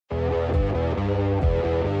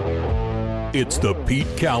It's the Pete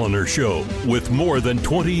Kaliner Show. With more than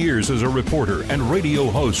 20 years as a reporter and radio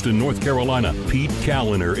host in North Carolina, Pete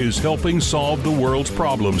Kaliner is helping solve the world's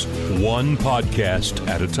problems one podcast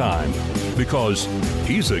at a time. Because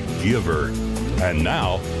he's a giver. And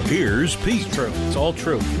now, here's Pete. It's true. It's all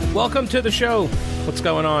true. Welcome to the show. What's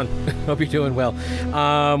going on? Hope you're doing well.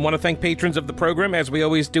 Want to thank patrons of the program, as we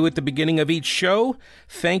always do at the beginning of each show.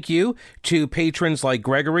 Thank you to patrons like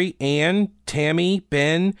Gregory, Ann, Tammy,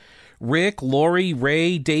 Ben, Rick, Lori,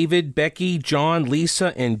 Ray, David, Becky, John,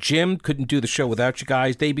 Lisa, and Jim. Couldn't do the show without you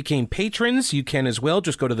guys. They became patrons. You can as well.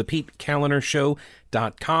 Just go to the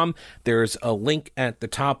PeteKalinershow.com. There's a link at the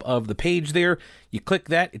top of the page there. You click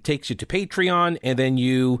that. It takes you to Patreon, and then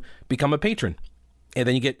you become a patron. And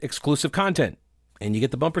then you get exclusive content, and you get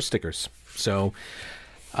the bumper stickers. So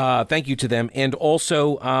thank you to them. And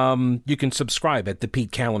also, you can subscribe at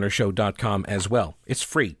thePeteKalinershow.com as well. It's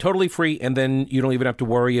free, totally free. And then you don't even have to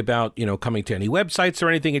worry about, coming to any websites or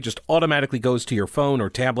anything. It just automatically goes to your phone or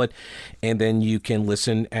tablet, and then you can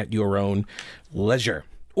listen at your own leisure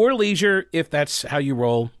or leisure if that's how you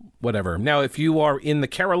roll, whatever. Now, if you are in the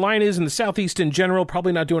Carolinas and the Southeast in general,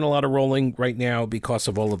 probably not doing a lot of rolling right now because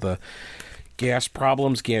of all of the gas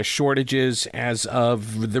problems, gas shortages. As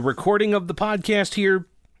of the recording of the podcast here,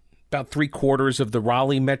 about 3/4 of the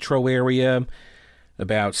Raleigh metro area,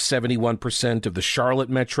 about 71% of the Charlotte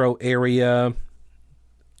metro area,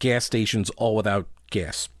 gas stations all without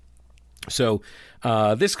gas. So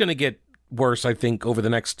this is going to get worse, I think, over the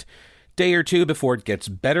next day or two before it gets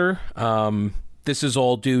better. This is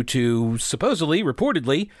all due to, supposedly,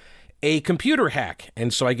 reportedly, a computer hack.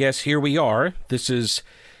 And so I guess here we are. This is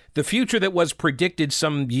the future that was predicted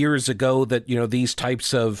some years ago, that, these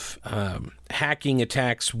types of hacking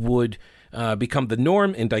attacks would become the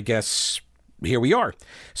norm. And I guess here we are.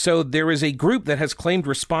 So there is a group that has claimed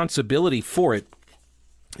responsibility for it.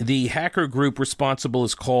 The hacker group responsible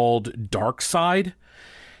is called DarkSide.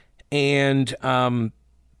 And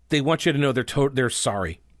they want you to know they're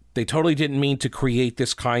sorry. They totally didn't mean to create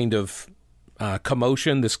this kind of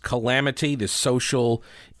commotion, this calamity, this social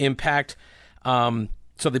impact.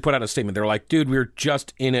 So they put out a statement. They're like, dude, we're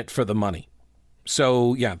just in it for the money.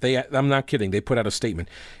 So, yeah, I'm not kidding. They put out a statement.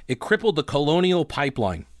 It crippled the Colonial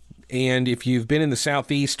Pipeline. And if you've been in the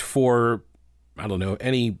Southeast for, I don't know,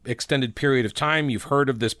 any extended period of time, you've heard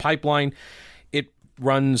of this pipeline. It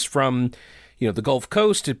runs from, the Gulf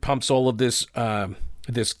Coast. It pumps all of this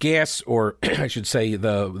this gas, or I should say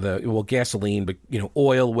gasoline, but,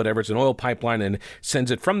 oil, whatever. It's an oil pipeline, and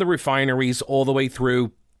sends it from the refineries all the way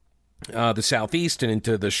through the Southeast and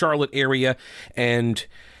into the Charlotte area, and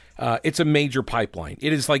it's a major pipeline.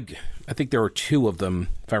 It is like, I think there are two of them,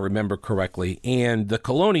 if I remember correctly, and the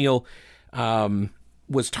Colonial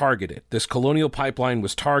was targeted. This Colonial Pipeline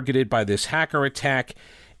was targeted by this hacker attack,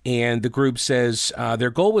 and the group says their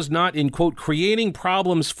goal was not in, quote, creating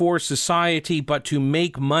problems for society, but to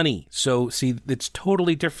make money. So, see, it's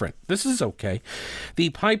totally different. This is okay. The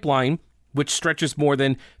pipeline, which stretches more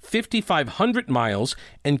than 5,500 miles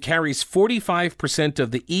and carries 45%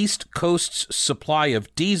 of the East Coast's supply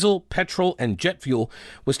of diesel, petrol, and jet fuel,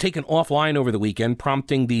 was taken offline over the weekend,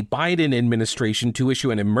 prompting the Biden administration to issue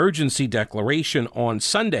an emergency declaration on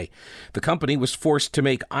Sunday. The company was forced to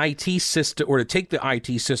take the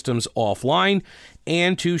IT systems offline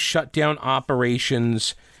and to shut down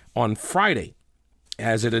operations on Friday.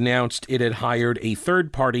 As it announced, it had hired a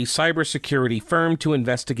third-party cybersecurity firm to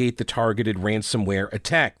investigate the targeted ransomware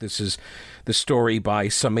attack. This is the story by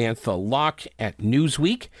Samantha Locke at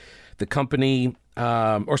Newsweek.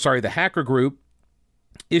 The hacker group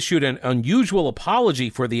issued an unusual apology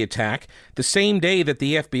for the attack the same day that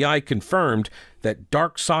the FBI confirmed that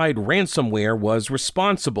DarkSide ransomware was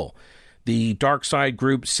responsible. The DarkSide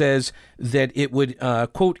group says that it would,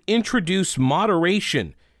 quote, introduce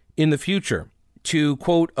moderation in the future to,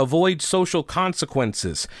 quote, avoid social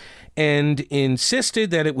consequences, and insisted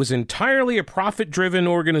that it was entirely a profit-driven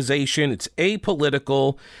organization. It's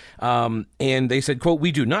apolitical. And they said, quote,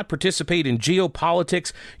 we do not participate in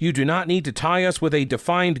geopolitics. You do not need to tie us with a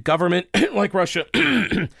defined government like Russia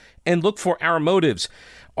and look for our motives.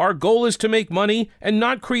 Our goal is to make money and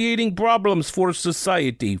not creating problems for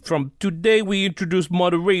society. From today, we introduce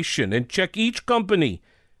moderation and check each company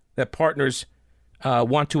that partners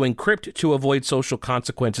want to encrypt to avoid social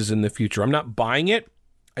consequences in the future. I'm not buying it.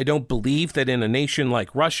 I don't believe that in a nation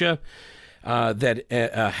like Russia, that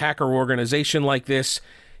a hacker organization like this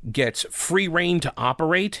gets free rein to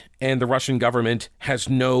operate, and the Russian government has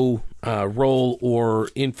no role or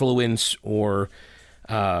influence or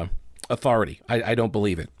authority. I don't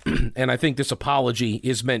believe it. And I think this apology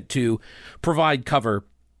is meant to provide cover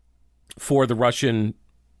for the Russian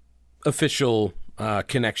official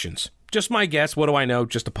connections. Just my guess. What do I know?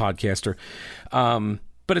 Just a podcaster.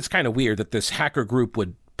 But it's kind of weird that this hacker group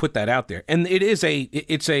would put that out there. And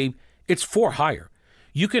it's for hire.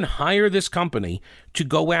 You can hire this company to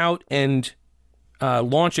go out and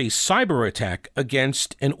launch a cyber attack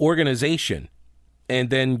against an organization and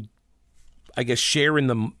then, I guess, share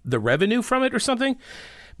in the revenue from it or something.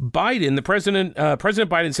 President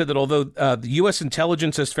Biden said that although the U.S.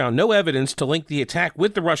 intelligence has found no evidence to link the attack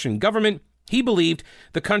with the Russian government, he believed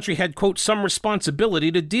the country had, quote, some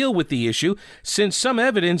responsibility to deal with the issue, since some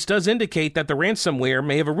evidence does indicate that the ransomware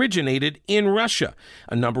may have originated in Russia.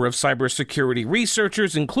 A number of cybersecurity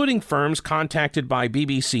researchers, including firms contacted by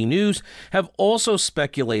BBC News, have also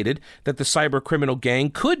speculated that the cybercriminal gang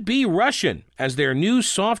could be Russian, as their new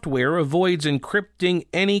software avoids encrypting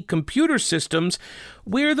any computer systems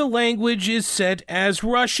where the language is set as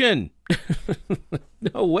Russian.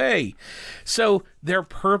 No way. So they're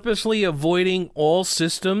purposely avoiding all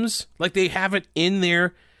systems, like they have it in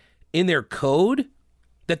their code,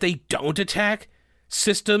 that they don't attack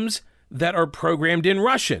systems that are programmed in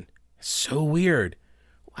Russian. So weird.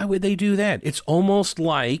 Why would they do that? It's almost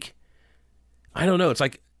like, I don't know, it's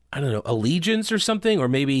like, I don't know, allegiance or something, or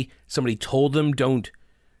maybe somebody told them don't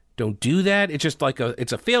do that. It's just like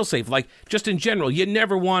it's a failsafe. Like, just in general, you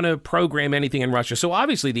never want to program anything in Russia. So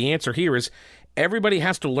obviously the answer here is everybody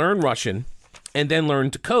has to learn Russian and then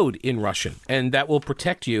learn to code in Russian. And that will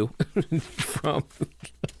protect you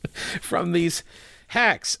from these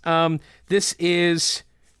hacks. This is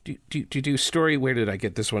story. Where did I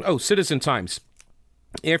get this one? Oh, Citizen Times.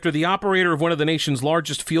 After the operator of one of the nation's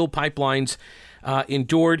largest fuel pipelines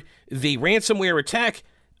endured the ransomware attack,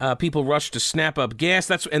 people rush to snap up gas.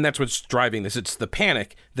 That's what's driving this. It's the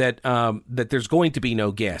panic that there's going to be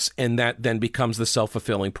no gas, and that then becomes the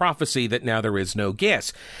self-fulfilling prophecy that now there is no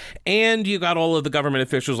gas. And you got all of the government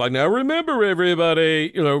officials like, now remember,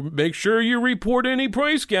 everybody, make sure you report any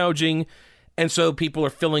price gouging. And so people are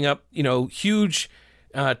filling up, huge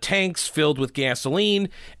tanks filled with gasoline,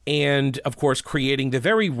 and of course creating the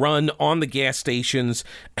very run on the gas stations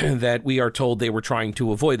that we are told they were trying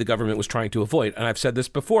to avoid, the government was trying to avoid. And I've said this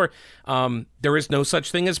before, there is no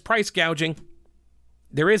such thing as price gouging.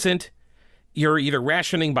 There isn't. You're either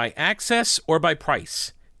rationing by access or by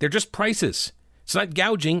price. They're just prices. It's not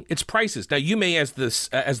gouging, it's prices. Now you may, as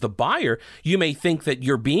the buyer, you may think that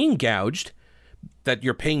you're being gouged, that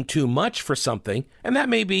you're paying too much for something, and that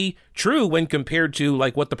may be true when compared to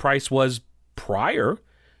like what the price was prior,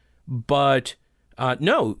 but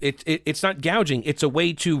no, it's not gouging. It's a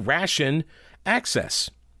way to ration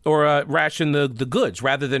access, or ration the goods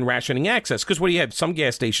rather than rationing access. Because what do you have? Some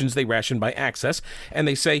gas stations, they ration by access, and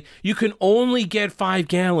they say you can only get 5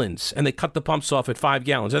 gallons, and they cut the pumps off at 5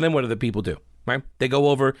 gallons. And then what do the people do? Right? They go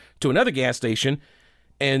over to another gas station,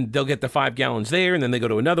 and they'll get the 5 gallons there, and then they go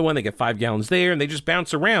to another one, they get 5 gallons there, and they just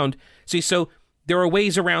bounce around. See, so there are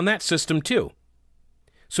ways around that system too.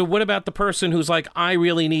 So what about the person who's like, I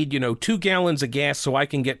really need, 2 gallons of gas so I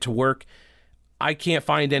can get to work. I can't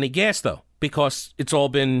find any gas though, because it's all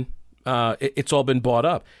been bought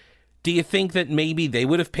up. Do you think that maybe they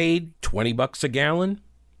would have paid $20 a gallon?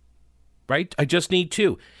 Right? I just need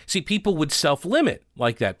 2. See, people would self-limit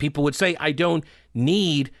like that. People would say, I don't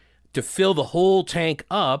need to fill the whole tank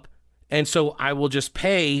up, and so I will just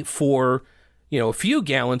pay for, a few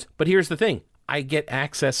gallons. But here's the thing. I get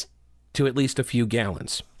access to at least a few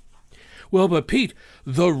gallons. Well, but Pete,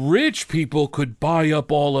 the rich people could buy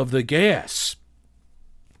up all of the gas.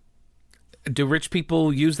 Do rich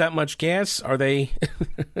people use that much gas? Are they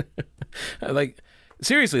like,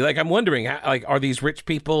 seriously, like, I'm wondering, like, are these rich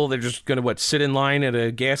people, they're just going to sit in line at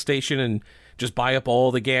a gas station and just buy up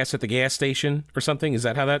all the gas at the gas station or something? Is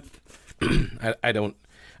that how that? I don't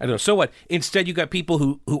know. So what? Instead, you got people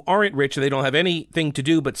who aren't rich, and they don't have anything to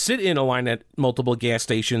do but sit in a line at multiple gas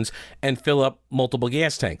stations and fill up multiple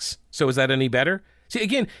gas tanks. So is that any better? See,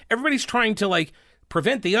 again, everybody's trying to like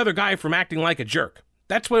prevent the other guy from acting like a jerk.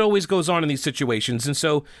 That's what always goes on in these situations. And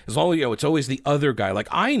so, as long as it's always the other guy. Like,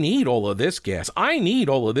 I need all of this gas. I need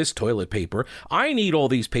all of this toilet paper. I need all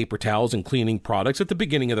these paper towels and cleaning products at the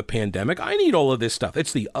beginning of the pandemic. I need all of this stuff.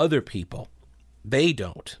 It's the other people. They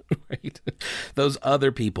don't, right? Those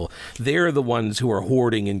other people, they're the ones who are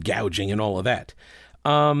hoarding and gouging and all of that.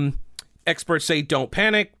 Experts say don't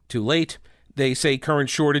panic. Too late. They say current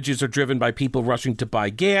shortages are driven by people rushing to buy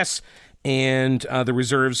gas, and the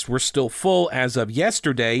reserves were still full as of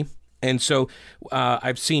yesterday. And so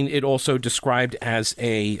I've seen it also described as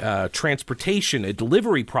a transportation, a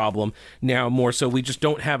delivery problem now more so. We just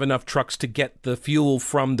don't have enough trucks to get the fuel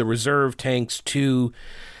from the reserve tanks to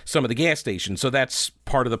some of the gas stations. So that's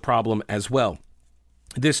part of the problem as well.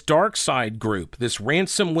 this dark side group, this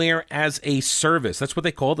ransomware as a service, that's what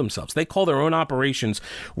they call themselves. They call their own operations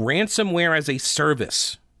ransomware as a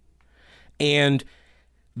service. And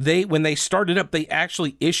when they started up, they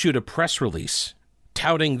actually issued a press release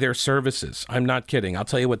touting their services. I'm not kidding. I'll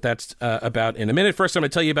tell you what that's about in a minute. First, I'm going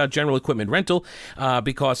to tell you about general equipment rental,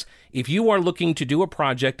 because if you are looking to do a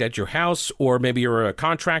project at your house, or maybe you're a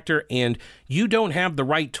contractor and you don't have the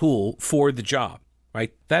right tool for the job,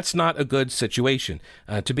 right? That's not a good situation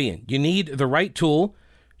to be in. You need the right tool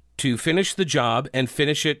to finish the job and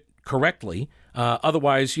finish it correctly.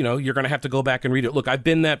 Otherwise, you're going to have to go back and read it. Look, I've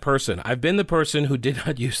been that person. I've been the person who did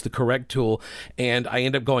not use the correct tool, and I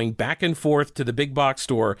end up going back and forth to the big box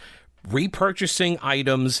store, repurchasing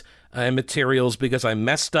items and materials because I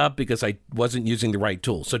messed up because I wasn't using the right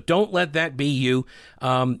tool. So don't let that be you.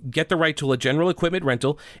 Get the right tool at General Equipment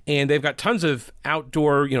Rental, and they've got tons of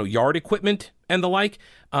outdoor, yard equipment and the like.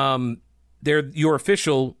 They're your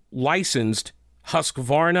official licensed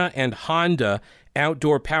Husqvarna and Honda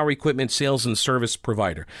outdoor power equipment sales and service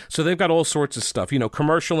provider. So they've got all sorts of stuff,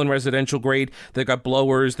 commercial and residential grade. They've got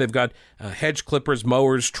blowers, they've got hedge clippers,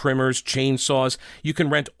 mowers, trimmers, chainsaws. You can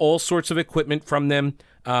rent all sorts of equipment from them,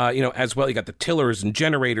 as well. You got the tillers and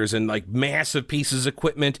generators and like massive pieces of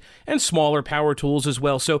equipment and smaller power tools as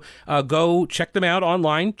well. So go check them out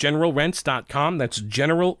online, generalrents.com. That's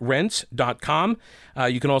generalrents.com.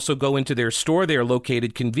 You can also go into their store. They are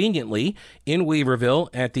located conveniently in Weaverville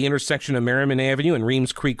at the intersection of Merriman Avenue and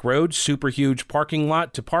Reams Creek Road. Super huge parking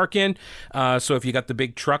lot to park in. So if you got the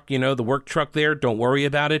big truck, the work truck there, don't worry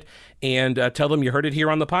about it. And tell them you heard it here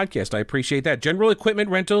on the podcast. I appreciate that. General Equipment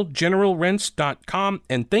Rental, generalrents.com,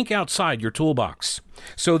 and think outside your toolbox.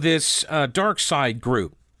 So this dark side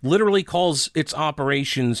group literally calls its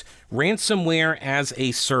operations Ransomware as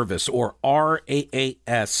a Service, or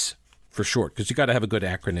RAAS for short, because you got to have a good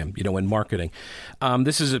acronym, in marketing.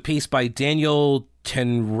 This is a piece by Daniel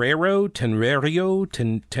Tenreiro.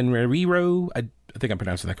 I think I'm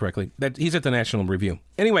pronouncing that correctly. He's at the National Review.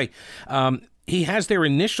 Anyway, he has their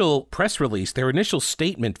initial press release, their initial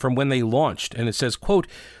statement from when they launched, and it says, quote,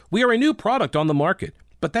 "We are a new product on the market,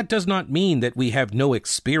 but that does not mean that we have no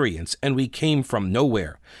experience and we came from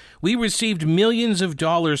nowhere. We received millions of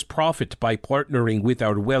dollars profit by partnering with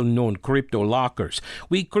our well-known crypto lockers.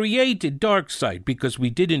 We created DarkSide because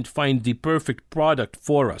we didn't find the perfect product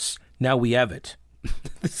for us. Now we have it."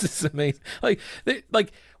 This is amazing. Like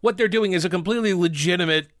what they're doing is a completely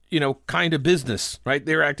legitimate, kind of business, right?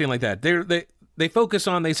 They're acting like that. They focus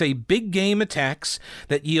on, they say, big game attacks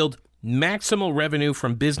that yield maximal revenue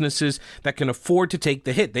from businesses that can afford to take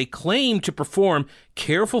the hit. They claim to perform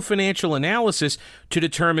careful financial analysis to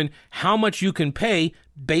determine how much you can pay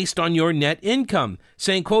based on your net income,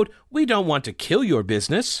 saying, quote, "We don't want to kill your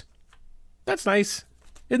business." That's nice.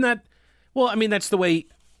 Isn't that? Well, I mean, that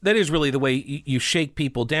is really the way you shake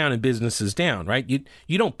people down and businesses down, right?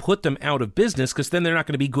 You don't put them out of business, because then they're not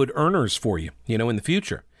going to be good earners for you, in the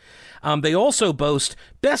future. They also boast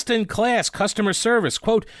best-in-class customer service.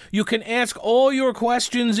 Quote, "You can ask all your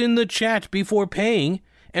questions in the chat before paying,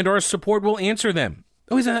 and our support will answer them."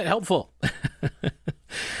 Oh, isn't that helpful?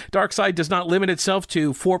 DarkSide does not limit itself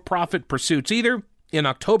to for-profit pursuits either. In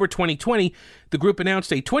October 2020, the group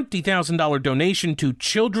announced a $20,000 donation to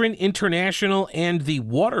Children International and the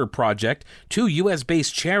Water Project, two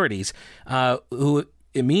U.S.-based charities, who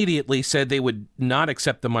immediately said they would not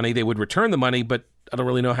accept the money. They would return the money, but I don't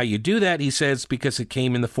really know how you do that, he says, because it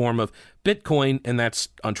came in the form of Bitcoin, and that's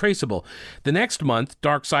untraceable. The next month,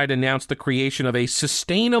 DarkSide announced the creation of a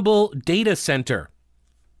sustainable data center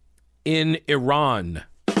in Iran.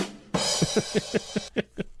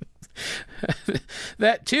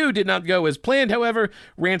 That, too, did not go as planned. However,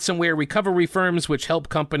 ransomware recovery firms, which help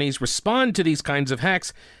companies respond to these kinds of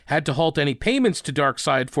hacks, had to halt any payments to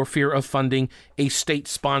DarkSide for fear of funding a state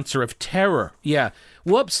sponsor of terror. Yeah.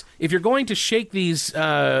 Whoops. If you're going to shake these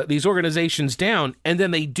organizations down, and then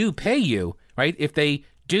they do pay you, right? If they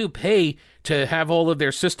do pay to have all of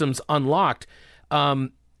their systems unlocked,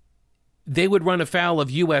 they would run afoul of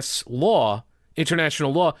U.S. law,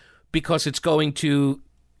 international law, because it's going to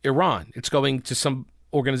Iran. It's going to some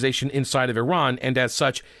organization inside of Iran, and as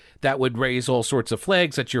such, that would raise all sorts of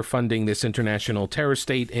flags that you're funding this international terror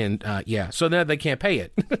state, and so now they can't pay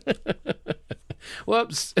it.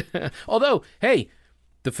 Whoops. Although, hey,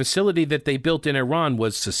 the facility that they built in Iran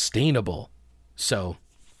was sustainable. So,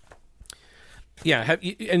 yeah,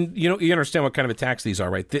 you understand what kind of attacks these are,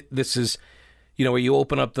 right? This is, where you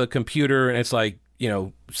open up the computer and it's like,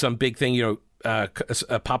 some big thing,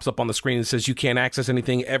 pops up on the screen and says you can't access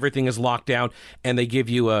anything. Everything is locked down, and they give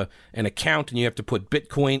you an account, and you have to put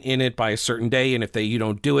Bitcoin in it by a certain day. And if you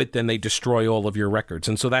don't do it, then they destroy all of your records.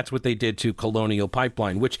 And so that's what they did to Colonial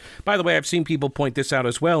Pipeline, which, by the way, I've seen people point this out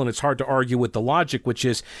as well, and it's hard to argue with the logic, which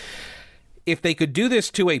is if they could do this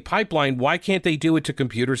to a pipeline, why can't they do it to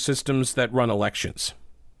computer systems that run elections?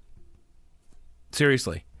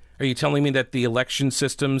 Seriously. Are you telling me that the election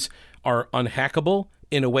systems are unhackable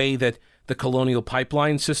in a way that the Colonial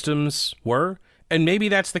Pipeline systems were? And maybe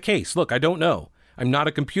that's the case. Look, I don't know. I'm not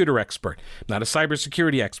a computer expert. I'm not a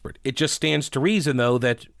cybersecurity expert. It just stands to reason, though,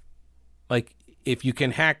 that like if you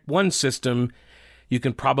can hack one system, you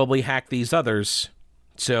can probably hack these others.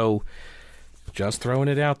 So just throwing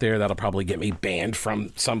it out there. That'll probably get me banned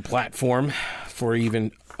from some platform for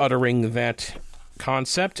even uttering that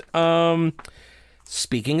concept.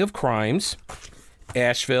 Speaking of crimes,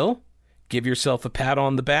 Asheville, give yourself a pat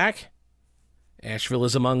on the back. Asheville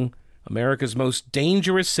is among America's most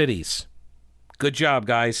dangerous cities. Good job,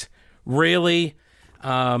 guys. Really,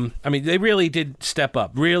 they really did step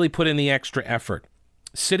up, really put in the extra effort.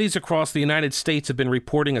 Cities across the United States have been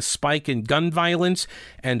reporting a spike in gun violence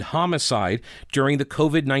and homicide during the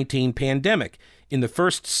COVID-19 pandemic. In the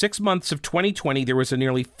first 6 months of 2020, there was a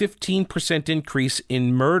nearly 15% increase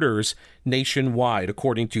in murders nationwide,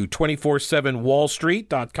 according to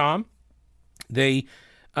 247wallstreet.com. They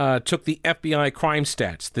took the FBI crime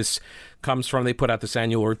stats. This comes from, they put out this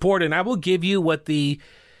annual report, and I will give you what the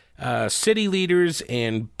city leaders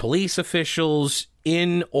and police officials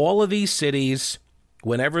in all of these cities,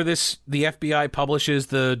 whenever the FBI publishes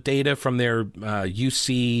the data from their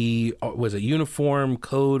Uniform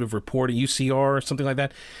Code of Reporting, UCR or something like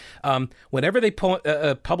that, whenever they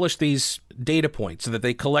publish these data points that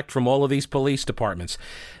they collect from all of these police departments,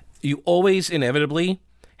 you always inevitably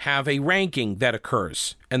have a ranking that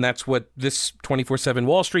occurs. And that's what this 24/7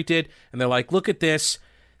 Wall Street did. And they're like, look at this.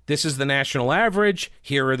 This is the national average.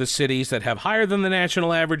 Here are the cities that have higher than the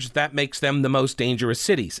national average. That makes them the most dangerous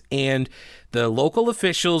cities. And the local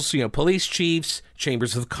officials, police chiefs,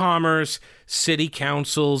 chambers of commerce, city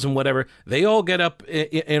councils, and whatever, they all get up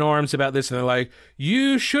in arms about this. And they're like,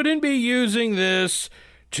 you shouldn't be using this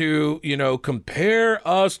to, compare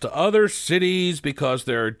us to other cities because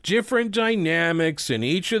there are different dynamics in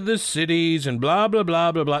each of the cities and blah, blah,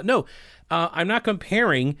 blah, blah, blah. No, I'm not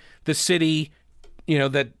comparing the city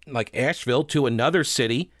that like Asheville to another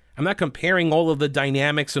city. I'm not comparing all of the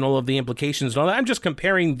dynamics and all of the implications and all that. I'm just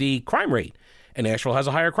comparing the crime rate. And Asheville has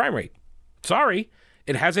a higher crime rate. Sorry,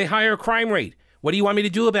 it has a higher crime rate. What do you want me to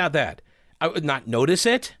do about that? I would not notice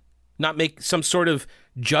it? Not make some sort of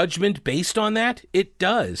judgment based on that? It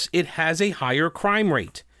does. It has a higher crime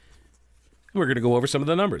rate. We're going to go over some of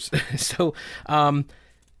the numbers. So,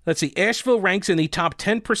 let's see. Asheville ranks in the top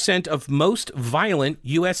 10% of most violent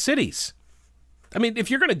U.S. cities. I mean,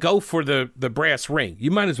 if you're going to go for the brass ring,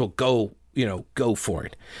 you might as well go for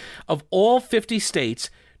it. Of all 50 states,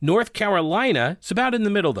 North Carolina is about in the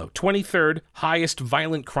middle, though. 23rd highest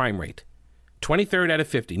violent crime rate. 23rd out of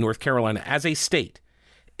 50, North Carolina as a state.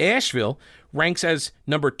 Asheville ranks as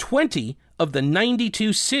number 20 of the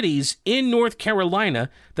 92 cities in North Carolina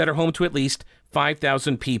that are home to at least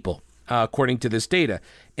 5,000 people, according to this data.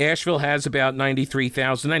 Asheville has about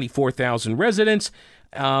 94,000 residents.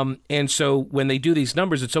 And so when they do these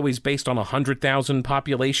numbers, it's always based on 100,000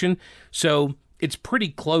 population. So it's pretty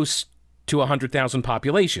close to 100,000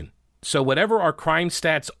 population. So whatever our crime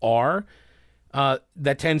stats are,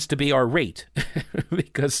 that tends to be our rate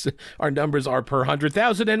because our numbers are per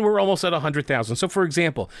 100,000 and we're almost at 100,000. So for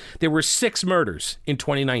example, there were 6 murders in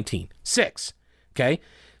 2019, 6. Okay.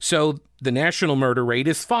 So the national murder rate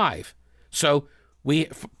is 5. So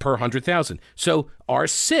per 100,000. So our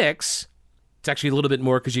 6, it's actually a little bit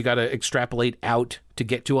more because you got to extrapolate out to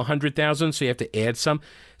get to 100,000. So you have to add some.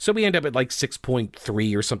 So we end up at like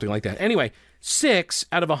 6.3 or something like that. Anyway, 6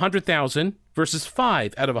 out of 100,000 versus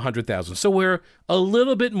 5 out of 100,000. So we're a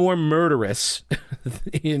little bit more murderous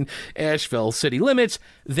in Asheville city limits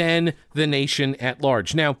than the nation at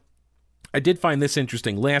large. Now, I did find this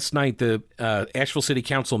interesting. Last night, the Asheville City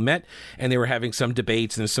Council met, and they were having some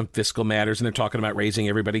debates and some fiscal matters, and they're talking about raising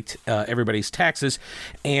everybody's taxes.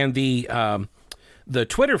 And the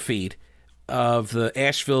Twitter feed of the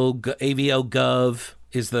Asheville AVL Gov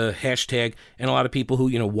is the hashtag, and a lot of people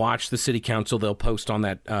who watch the city council, they'll post on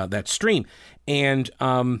that stream. And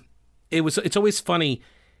it's always funny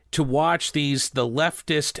to watch the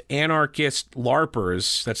leftist anarchist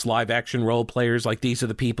LARPers, that's live action role players, like these are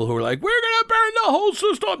the people who are like, we're going to burn the whole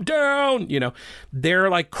system down. They're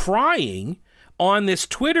like crying on this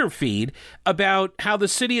Twitter feed about how the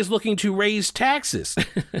city is looking to raise taxes.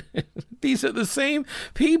 These are the same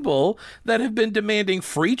people that have been demanding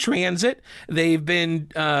free transit. They've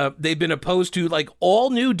been opposed to like all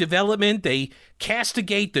new development. They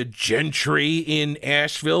castigate the gentry in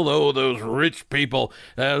Asheville. Oh, those rich people!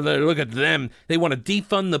 Look at them. They want to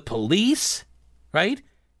defund the police, right?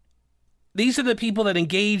 These are the people that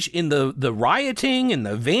engage in the rioting and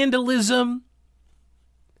the vandalism.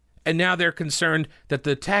 And now they're concerned that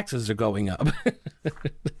the taxes are going up.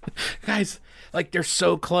 Guys, like they're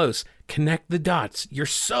so close. Connect the dots. You're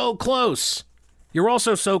so close. You're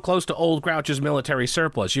also so close to Old Grouch's military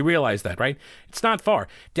surplus. You realize that, right? It's not far.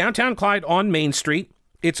 Downtown Clyde on Main Street.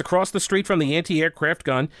 It's across the street from the anti-aircraft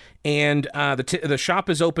gun, and the shop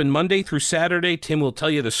is open Monday through Saturday. Tim will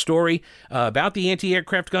tell you the story about the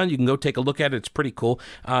anti-aircraft gun. You can go take a look at it. It's pretty cool.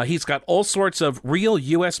 He's got all sorts of real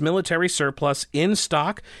U.S. military surplus in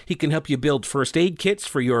stock. He can help you build first aid kits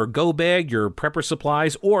for your go bag, your prepper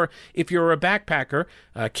supplies, or if you're a backpacker,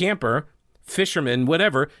 a camper, fisherman,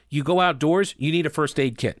 whatever, you go outdoors, you need a first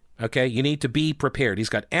aid kit. Okay, you need to be prepared. He's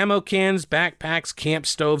got ammo cans, backpacks, camp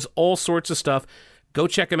stoves, all sorts of stuff. Go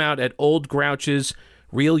check him out at Old Grouch's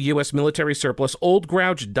Real U.S. Military Surplus.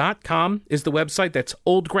 OldGrouch.com is the website. That's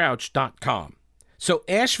oldgrouch.com. So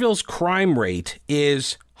Asheville's crime rate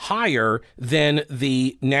is higher than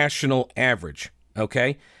the national average,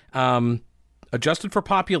 okay? Adjusted for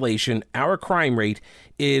population, our crime rate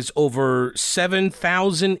is over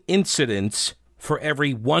 7,000 incidents for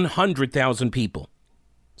every 100,000 people.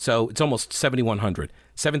 So it's almost 7,100.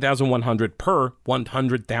 7,100 per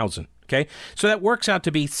 100,000. Okay, so that works out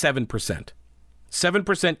to be 7%.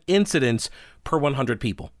 7% incidence per 100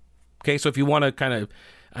 people. Okay, so if you want to kind of,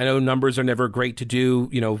 I know numbers are never great to do,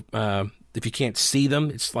 if you can't see them,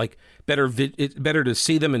 it's like it's better to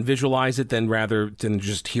see them and visualize it rather than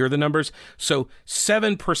just hear the numbers. So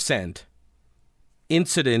 7%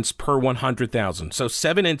 incidents per 100,000. So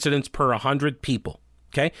 7 incidents per 100 people.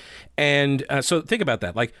 Okay, and so think about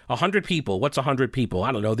that. Like 100 people, what's 100 people?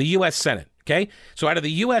 I don't know, the U.S. Senate. Okay, so out of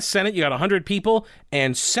the U.S. Senate, you got 100 people,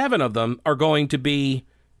 and 7 of them are going to be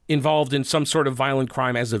involved in some sort of violent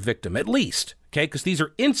crime as a victim, at least. Okay, because these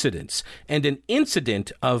are incidents, and an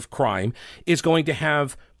incident of crime is going to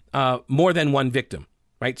have more than one victim,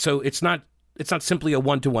 right? So it's not simply a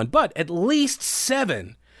one-to-one, but at least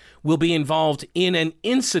 7 will be involved in an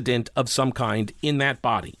incident of some kind in that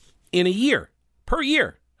body in a year, per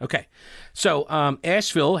year. Okay, so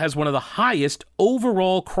Asheville has one of the highest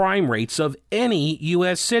overall crime rates of any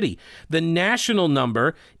U.S. city. The national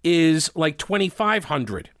number is like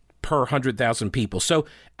 2,500 per 100,000 people. So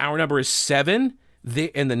our number is 7,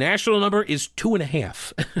 and the national number is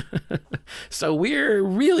 2.5. So we're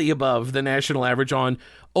really above the national average on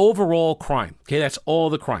overall crime. Okay, that's all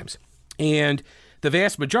the crimes. And the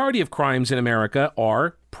vast majority of crimes in America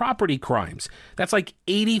are property crimes. That's like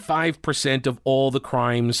 85% of all the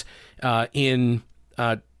crimes in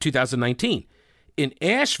 2019. In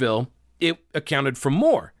Asheville, it accounted for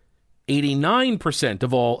more, 89%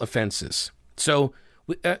 of all offenses. So,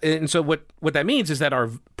 what that means is that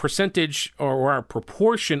our percentage or our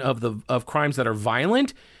proportion of crimes that are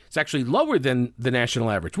violent is actually lower than the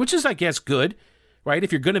national average, which is, I guess, good. Right?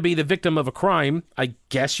 If you're going to be the victim of a crime, I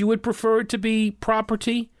guess you would prefer it to be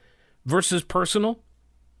property versus personal,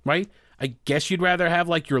 right? I guess you'd rather have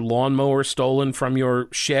like your lawnmower stolen from your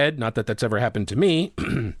shed, not that that's ever happened to me,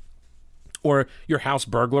 or your house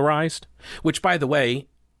burglarized, which, by the way,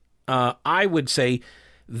 I would say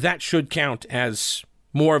that should count as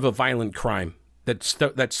more of a violent crime, that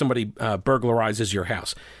somebody burglarizes your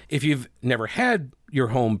house. If you've never had your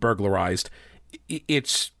home burglarized,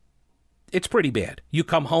 it's pretty bad. You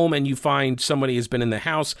come home and you find somebody has been in the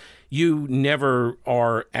house. You never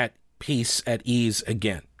are at peace, at ease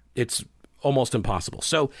again. It's almost impossible.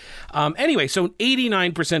 So anyway, so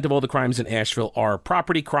 89% of all the crimes in Asheville are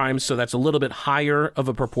property crimes. So that's a little bit higher of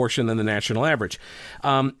a proportion than the national average.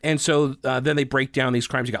 And so then they break down these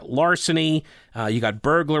crimes. You got larceny, you got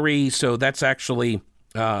burglary. So that's actually,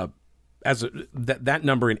 that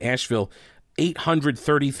number in Asheville,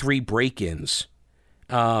 833 break-ins.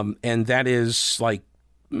 And that is like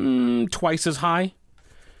twice as high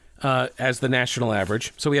as the national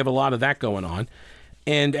average. So we have a lot of that going on.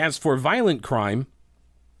 And as for violent crime,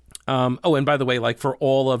 and by the way, like for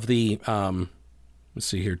all of the, let's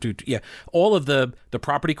see here, all of the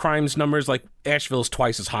property crimes numbers, like Asheville's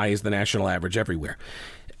twice as high as the national average everywhere.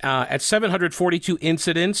 At 742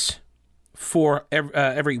 incidents for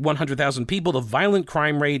every 100,000 people. The violent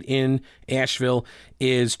crime rate in Asheville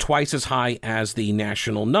is twice as high as the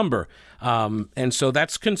national number. And so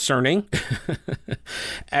that's concerning.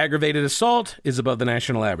 Aggravated assault is above the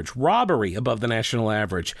national average. Robbery above the national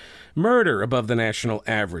average. Murder above the national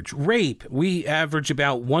average. Rape, we average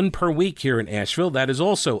about 1 per week here in Asheville. That is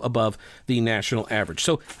also above the national average.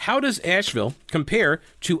 So how does Asheville compare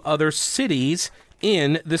to other cities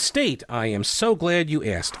in the state? I am so glad you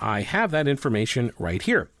asked. I have that information right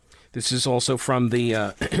here. This is also from the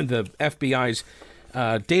the FBI's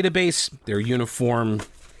database, their uniform.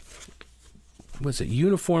 Was it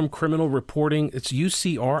Uniform Criminal Reporting? It's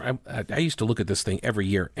UCR. I used to look at this thing every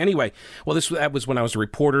year. Anyway, well, that was when I was a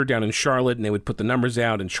reporter down in Charlotte, and they would put the numbers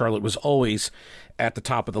out, and Charlotte was always at the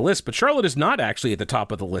top of the list. But Charlotte is not actually at the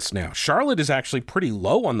top of the list now. Charlotte is actually pretty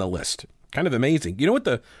low on the list. Kind of amazing. You know what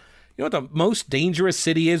the most dangerous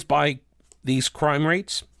city is by these crime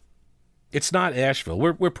rates? It's not Asheville.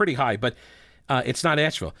 We're pretty high, but it's not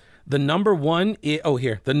Asheville. The number one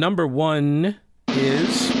the number one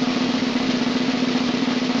is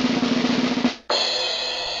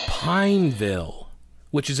Pineville,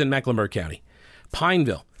 which is in Mecklenburg County.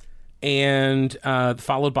 Pineville. And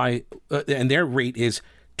followed by, and their rate is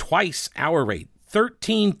twice our rate,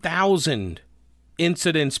 13,000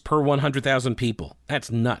 incidents per 100,000 people.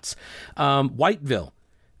 That's nuts. Whiteville,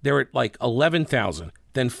 they're at like 11,000.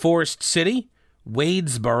 Then Forest City,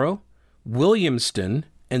 Wadesboro, Williamston,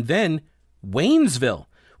 and then Waynesville.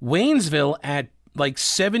 Waynesville at like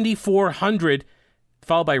 7,400,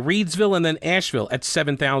 followed by Reedsville and then Asheville at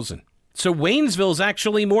 7,000. So Waynesville is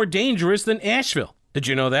actually more dangerous than Asheville. Did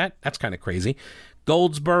you know that? That's kind of crazy.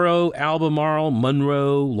 Goldsboro, Albemarle,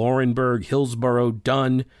 Monroe, Laurinburg, Hillsboro,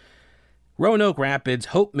 Dunn, Roanoke Rapids,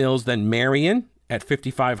 Hope Mills, then Marion at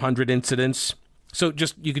 5,500 incidents. So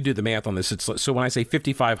just, you could do the math on this. So when I say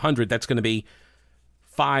 5,500, that's going to be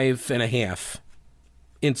 5.5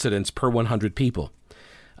 incidents per 100 people.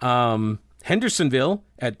 Hendersonville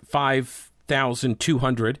at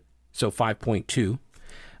 5,200, so 5.2.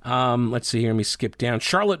 Let's see here. Let me skip down.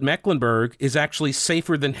 Charlotte-Mecklenburg is actually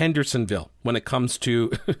safer than Hendersonville when it comes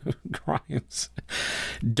to crimes.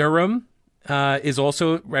 Durham is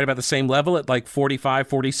also right about the same level at like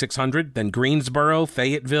 4,600. Then Greensboro,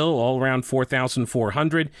 Fayetteville, all around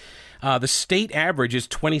 4,400. The state average is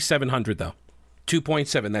 2,700, though.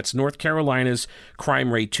 2.7. That's North Carolina's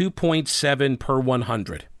crime rate, 2.7 per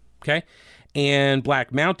 100. Okay? And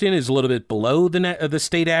Black Mountain is a little bit below the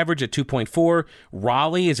state average at 2.4.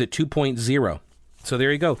 Raleigh is at 2.0. So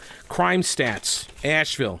there you go. Crime stats.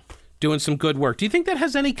 Asheville, doing some good work. Do you think that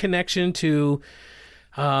has any connection to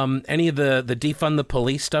any of the defund the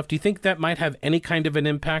police stuff? Do you think that might have any kind of an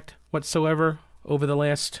impact whatsoever over the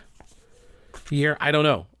last year? I don't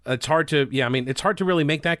know. It's hard to, it's hard to really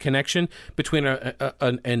make that connection between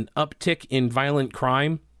an uptick in violent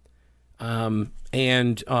crime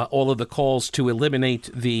and all of the calls to eliminate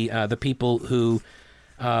the people who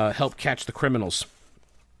help catch the criminals.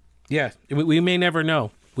 Yeah, we may never know.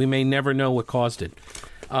 We may never know what caused it.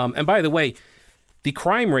 And by the way, the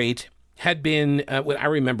crime rate had been, I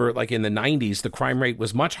remember like in the 90s, the crime rate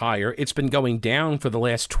was much higher. It's been going down for the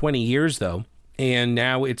last 20 years, though, and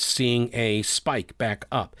now it's seeing a spike back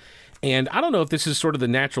up. And I don't know if this is sort of the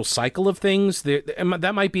natural cycle of things.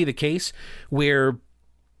 That might be the case where,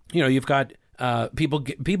 you've got people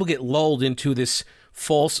get lulled into this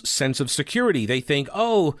false sense of security. They think,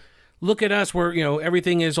 oh, look at us, we're,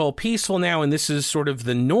 everything is all peaceful now, and this is sort of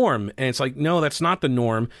the norm. And it's like, no, that's not the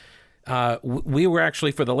norm. We were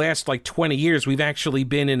actually, for the last 20 years, we've actually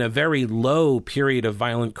been in a very low period of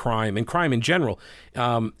violent crime and crime in general.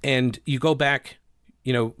 And you go back,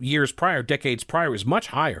 years prior, decades prior, it was much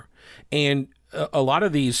higher. And a lot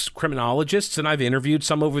of these criminologists, and I've interviewed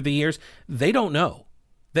some over the years, they don't know.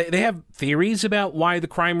 They have theories about why the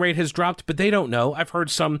crime rate has dropped, but they don't know. I've heard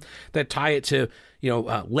some that tie it to,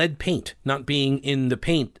 lead paint not being in the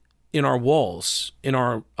paint in our walls, in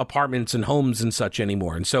our apartments and homes and such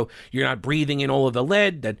anymore. And so you're not breathing in all of the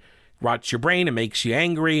lead that rots your brain and makes you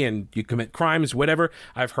angry and you commit crimes, whatever.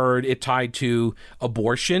 I've heard it tied to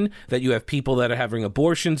abortion, that you have people that are having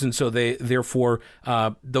abortions, and so therefore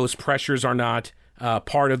those pressures are not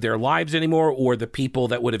part of their lives anymore, or the people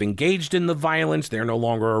that would have engaged in the violence, they're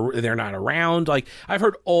not around. I've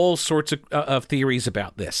heard all sorts of theories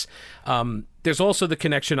about this. There's also the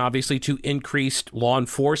connection, obviously, to increased law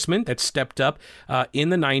enforcement that stepped up in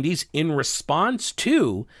the 90s in response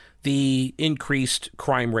to the increased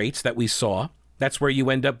crime rates that we saw. That's where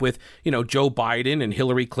you end up with, Joe Biden and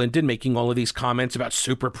Hillary Clinton making all of these comments about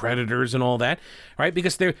super predators and all that, right?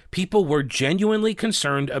 Because people were genuinely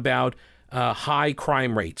concerned about high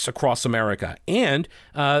crime rates across America. And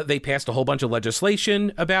they passed a whole bunch of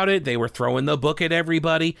legislation about it. They were throwing the book at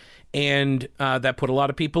everybody, and that put a lot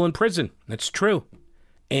of people in prison. That's true.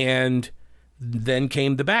 And then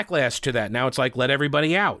came the backlash to that. Now it's like, let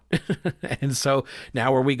everybody out. And so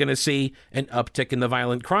now are we going to see an uptick in the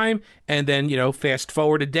violent crime? And then, fast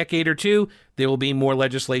forward a decade or two, there will be more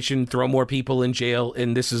legislation, throw more people in jail,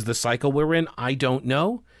 and this is the cycle we're in? I don't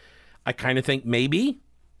know. I kind of think maybe,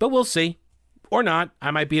 but we'll see. Or not.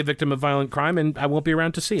 I might be a victim of violent crime, and I won't be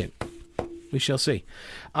around to see it. We shall see.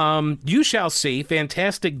 You shall see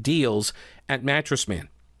fantastic deals at Mattress Man.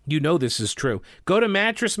 You know this is true. Go to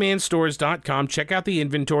mattressmanstores.com, check out the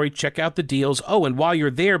inventory, check out the deals. Oh, and while you're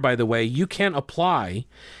there, by the way, you can apply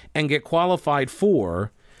and get qualified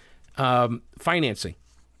for financing.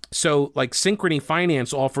 So, like Synchrony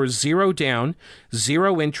Finance offers 0 down,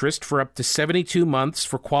 0 interest for up to 72 months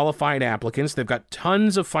for qualified applicants. They've got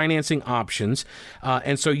tons of financing options,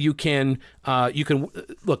 and so you can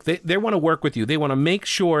look. They want to work with you. They want to make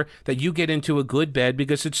sure that you get into a good bed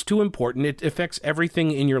because it's too important. It affects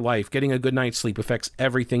everything in your life. Getting a good night's sleep affects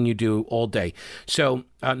everything you do all day. So,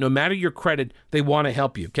 no matter your credit, they want to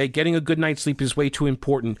help you. Okay, getting a good night's sleep is way too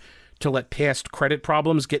important to let past credit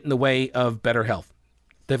problems get in the way of better health.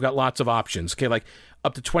 They've got lots of options, okay, like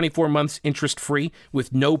up to 24 months interest-free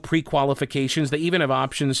with no pre-qualifications. They even have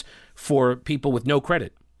options for people with no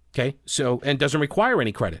credit, okay, so, and doesn't require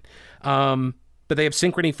any credit. But they have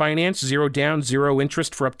Synchrony Finance, 0 down, 0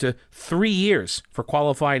 interest for up to 3 years for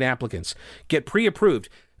qualified applicants. Get pre-approved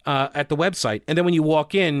at the website, and then when you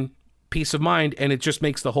walk in, peace of mind, and it just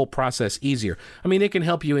makes the whole process easier. I mean, they can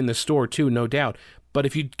help you in the store too, no doubt, but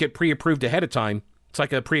if you get pre-approved ahead of time, it's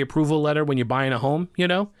like a pre-approval letter when you're buying a home,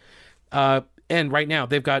 And right now,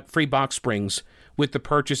 they've got free box springs with the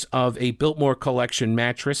purchase of a Biltmore Collection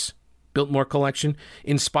mattress. Biltmore Collection,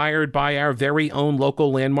 inspired by our very own local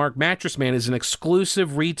landmark. Mattress Man is an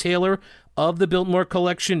exclusive retailer of the Biltmore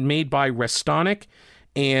Collection made by Restonic.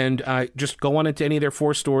 And just go on into any of their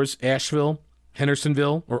 4 stores, Asheville,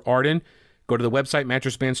 Hendersonville, or Arden. Go to the website,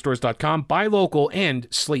 mattressmanstores.com. Buy local and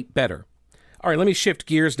sleep better. All right, let me shift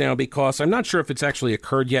gears now because I'm not sure if it's actually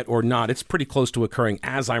occurred yet or not. It's pretty close to occurring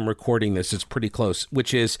as I'm recording this. It's pretty close,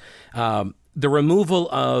 which is the removal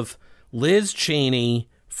of Liz Cheney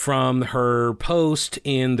from her post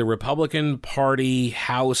in the Republican Party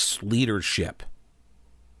House leadership.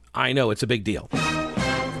 I know, it's a big deal.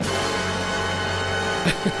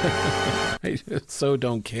 I so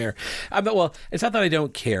don't care. Well, it's not that I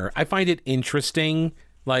don't care. I find it interesting.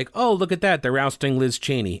 Like, oh, look at that. They're ousting Liz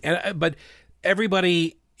Cheney. But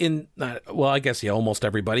everybody almost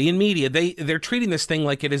everybody in media, they're treating this thing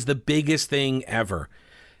like it is the biggest thing ever.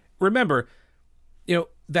 Remember,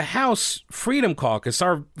 the House Freedom Caucus,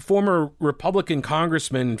 our former Republican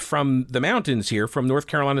congressman from the mountains here, from North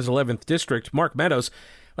Carolina's 11th district, Mark Meadows,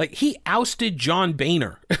 like he ousted John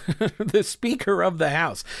Boehner, the Speaker of the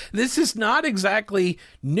House. This is not exactly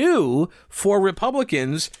new for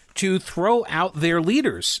Republicans to throw out their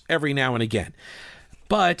leaders every now and again.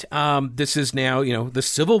 But this is now, the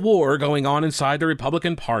civil war going on inside the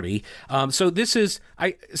Republican Party. So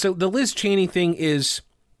the Liz Cheney thing it's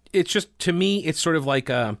just, to me, it's sort of like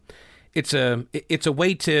it's a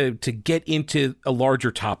way to get into a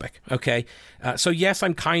larger topic. Okay. So yes,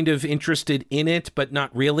 I'm kind of interested in it, but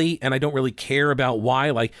not really. And I don't really care about why,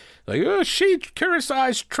 like, she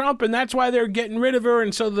criticized Trump and that's why they're getting rid of her.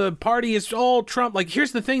 And so the party is all Trump. Like,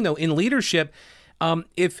 here's the thing though, in leadership,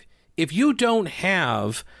 if you don't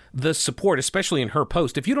have the support, especially in her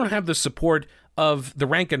post, if you don't have the support of the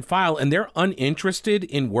rank and file and they're uninterested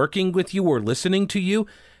in working with you or listening to you,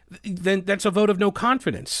 then that's a vote of no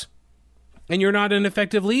confidence. And you're not an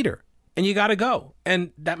effective leader. And you got to go.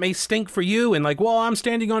 And that may stink for you and like, well, I'm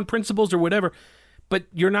standing on principles or whatever. But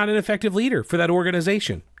you're not an effective leader for that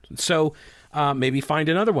organization. So maybe find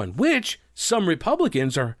another one, which some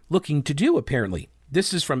Republicans are looking to do, apparently.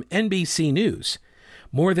 This is from NBC News.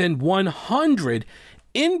 More than 100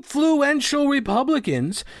 influential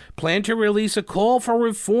Republicans plan to release a call for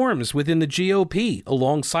reforms within the GOP,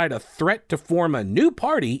 alongside a threat to form a new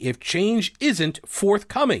party if change isn't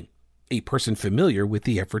forthcoming, a person familiar with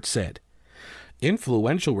the effort said.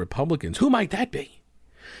 Influential Republicans, who might that be?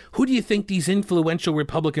 Who do you think these influential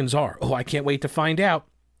Republicans are? Oh, I can't wait to find out.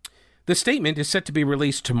 The statement is set to be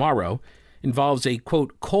released tomorrow, involves a,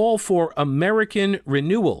 quote, call for American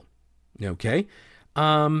renewal. Okay.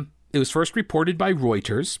 It was first reported by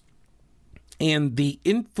Reuters, and the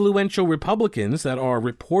influential Republicans that are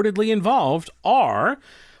reportedly involved are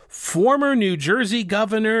former New Jersey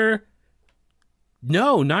Governor,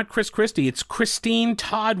 no, not Chris Christie, it's Christine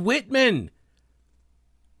Todd Whitman.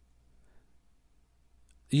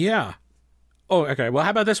 Yeah. Oh, okay. Well, how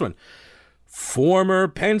about this one? Former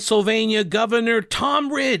Pennsylvania Governor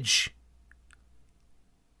Tom Ridge.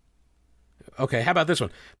 Okay, how about this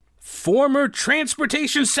one? Former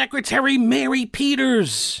Transportation Secretary Mary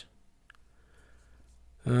Peters.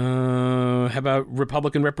 How about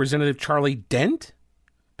Republican Representative Charlie Dent,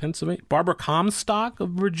 Pennsylvania? Barbara Comstock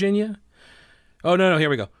of Virginia. Oh, no, here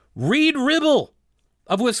we go. Reed Ribble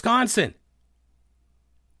of Wisconsin.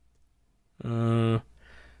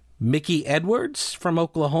 Mickey Edwards from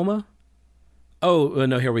Oklahoma. Oh,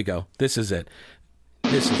 no, here we go. This is it.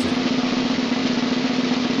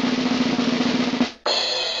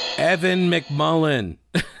 Evan McMullin.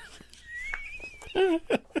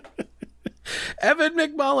 Evan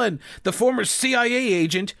McMullin, the former CIA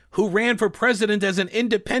agent who ran for president as an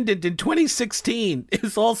independent in 2016,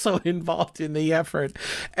 is also involved in the effort.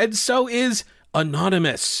 And so is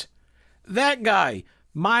Anonymous. That guy,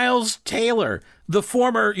 Miles Taylor, the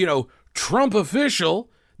former, Trump official,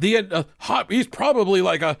 he's probably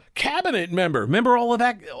like a cabinet member. Remember all of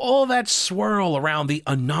that swirl around the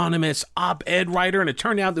Anonymous op-ed writer? And it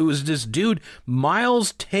turned out there was this dude,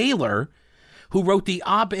 Miles Taylor, who wrote the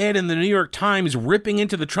op-ed in the New York Times ripping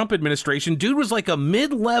into the Trump administration. Dude was like a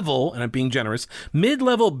mid-level, and I'm being generous,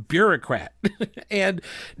 mid-level bureaucrat. And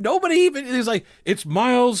nobody even is like, it's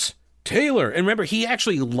Miles Taylor. And remember, he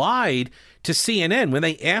actually lied to CNN when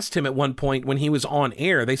they asked him at one point when he was on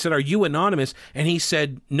air. They said, "Are you anonymous?" And he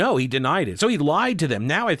said no, he denied it. So he lied to them.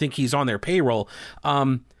 Now I think he's on their payroll.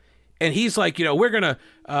 And he's like, we're gonna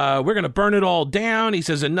burn it all down. He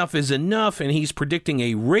says enough is enough, and he's predicting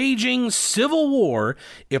a raging civil war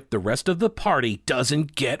if the rest of the party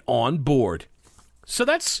doesn't get on board. So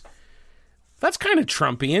that's kind of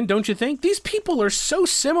Trumpian, don't you think? These people are so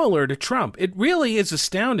similar to Trump. It really is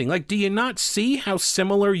astounding. Like, do you not see how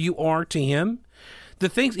similar you are to him? The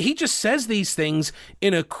things he just says these things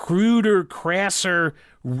in a cruder, crasser,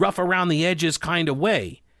 rough around the edges kind of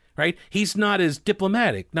way. Right? He's not as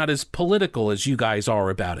diplomatic, not as political as you guys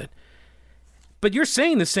are about it. But you're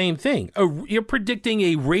saying the same thing. You're predicting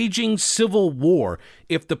a raging civil war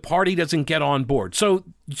if the party doesn't get on board. So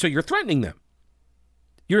you're threatening them.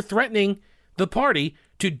 You're threatening the party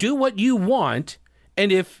to do what you want,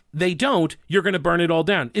 and if they don't, you're going to burn it all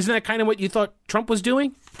down. Isn't that kind of what you thought Trump was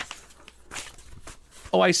doing?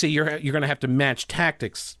 Oh, I see. You're going to have to match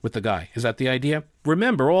tactics with the guy. Is that the idea?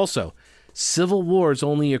 Remember also, civil wars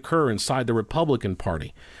only occur inside the Republican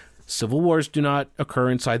Party. Civil wars do not occur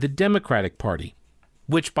inside the Democratic Party,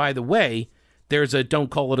 which, by the way, there's a don't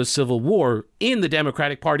call it a civil war in the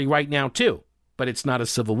Democratic Party right now, too. But it's not a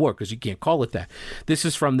civil war because you can't call it that. This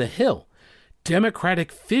is from The Hill.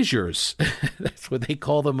 Democratic fissures, that's what they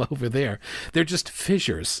call them over there. They're just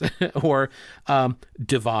fissures or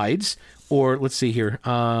divides, or let's see here,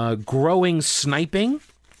 growing sniping.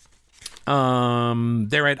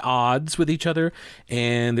 They're at odds with each other,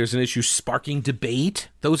 and there's an issue sparking debate.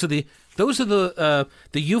 Those are the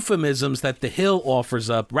euphemisms that The Hill offers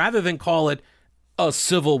up, rather than call it a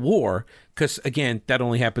civil war, because again, that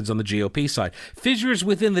only happens on the GOP side. Fissures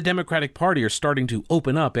within the Democratic Party are starting to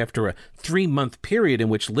open up after a 3-month period in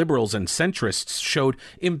which liberals and centrists showed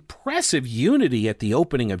impressive unity at the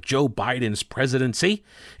opening of Joe Biden's presidency.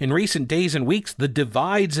 In recent days and weeks, the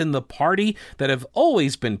divides in the party that have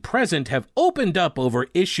always been present have opened up over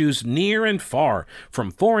issues near and far,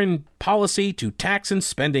 from foreign policy to tax and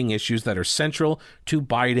spending issues that are central to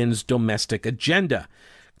Biden's domestic agenda.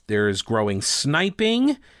 There is growing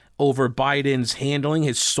sniping over Biden's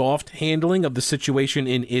his soft handling of the situation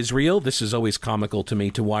in Israel. This is always comical to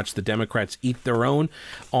me to watch the Democrats eat their own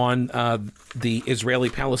on the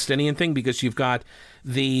Israeli-Palestinian thing, because you've got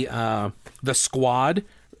the squad,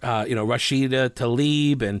 Rashida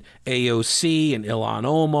Tlaib and AOC and Ilhan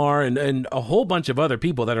Omar and a whole bunch of other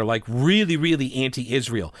people that are like really, really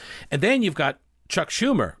anti-Israel. And then you've got Chuck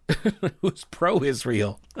Schumer, who's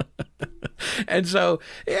pro-Israel. And so,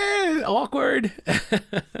 awkward,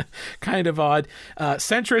 kind of odd.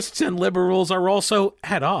 Centrists and liberals are also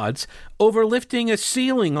at odds over lifting a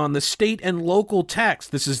ceiling on the state and local tax.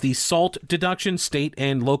 This is the SALT deduction, state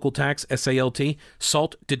and local tax, SALT,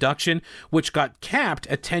 SALT deduction, which got capped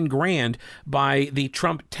at $10,000 by the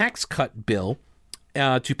Trump tax cut bill.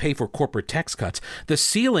 To pay for corporate tax cuts. The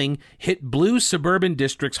ceiling hit blue suburban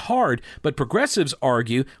districts hard, but progressives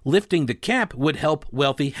argue lifting the cap would help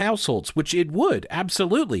wealthy households, which it would,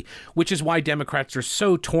 absolutely, which is why Democrats are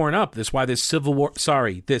so torn up. This is why this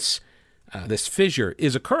fissure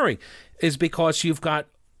is occurring, is because you've got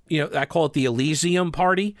I call it the Elysium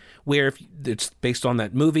Party, where if it's based on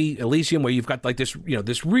that movie Elysium, where you've got like this,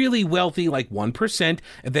 this really wealthy, like 1%,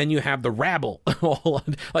 and then you have the rabble,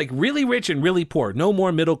 like really rich and really poor. No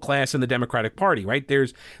more middle class in the Democratic Party, right?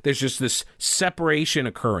 There's just this separation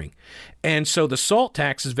occurring. And so the SALT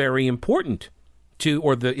tax is very important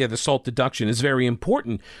the SALT deduction is very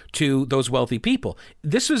important to those wealthy people.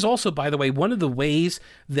 This is also, by the way, one of the ways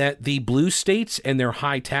that the blue states and their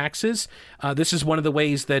high taxes, this is one of the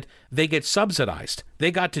ways that they get subsidized.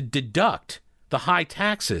 They got to deduct the high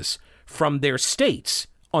taxes from their states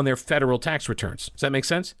on their federal tax returns. Does that make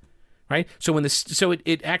sense? Right? So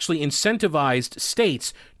it actually incentivized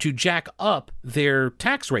states to jack up their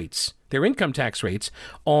tax rates, their income tax rates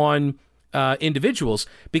on individuals,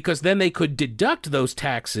 because then they could deduct those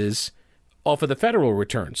taxes off of the federal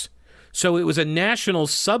returns. So it was a national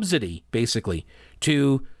subsidy, basically,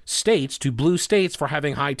 to states, to blue states, for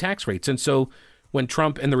having high tax rates. And so when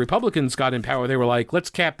Trump and the Republicans got in power, they were like, let's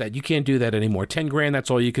cap that. You can't do that anymore. 10 grand, that's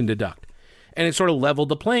all you can deduct. And it sort of leveled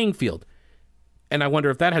the playing field. And I wonder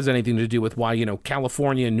if that has anything to do with why,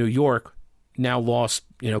 California and New York now lost,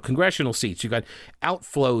 congressional seats. You got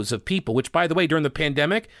outflows of people, which, by the way, during the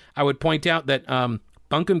pandemic, I would point out that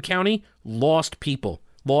Buncombe County lost people,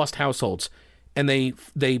 lost households, and they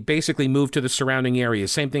basically moved to the surrounding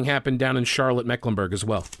areas. Same thing happened down in Charlotte, Mecklenburg as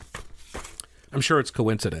well. I'm sure it's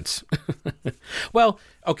coincidence. Well,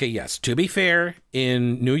 okay, yes, to be fair,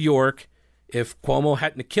 in New York, if Cuomo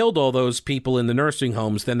hadn't killed all those people in the nursing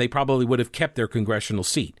homes, then they probably would have kept their congressional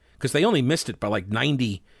seat, because they only missed it by like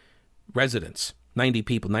 90 residents, 90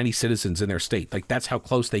 people, 90 citizens in their state. Like, that's how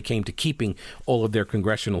close they came to keeping all of their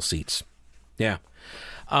congressional seats. Yeah.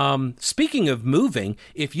 Speaking of moving,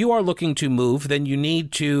 if you are looking to move, then you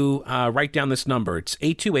need to write down this number. It's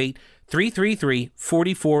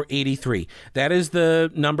 828-333-4483. That is the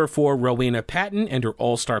number for Rowena Patton and her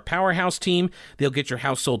all-star powerhouse team. They'll get your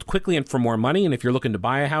house sold quickly and for more money. And if you're looking to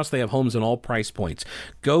buy a house, they have homes in all price points.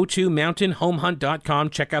 Go to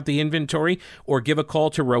mountainhomehunt.com, check out the inventory, or give a call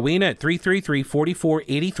to Rowena at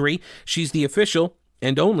 333-4483. She's the official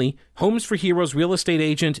and only Homes for Heroes real estate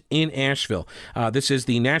agent in Asheville. This is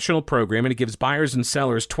the national program, and it gives buyers and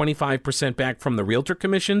sellers 25% back from the realtor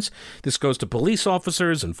commissions. This goes to police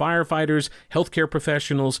officers and firefighters, healthcare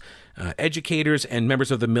professionals, educators, and members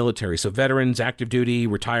of the military, so veterans, active duty,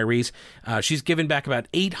 retirees. She's given back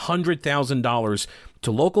about $800,000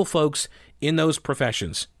 to local folks in those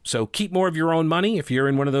professions. So keep more of your own money. If you're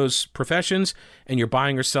in one of those professions and you're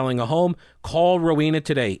buying or selling a home, call Rowena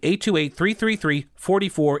today,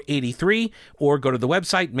 828-333-4483, or go to the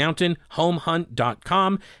website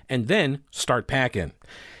mountainhomehunt.com and then start packing.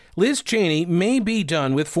 Liz Cheney may be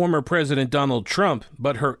done with former President Donald Trump,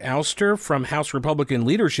 but her ouster from House Republican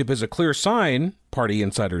leadership is a clear sign, party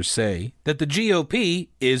insiders say, that the GOP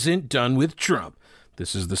isn't done with Trump.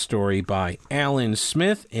 This is the story by Alan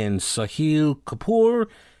Smith and Sahil Kapoor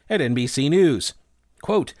at NBC News.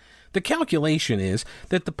 Quote, "The calculation is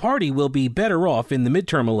that the party will be better off in the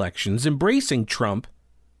midterm elections embracing Trump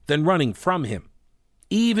than running from him,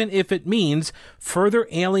 even if it means further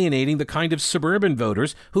alienating the kind of suburban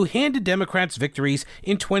voters who handed Democrats victories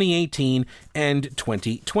in 2018 and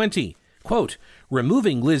 2020. Quote,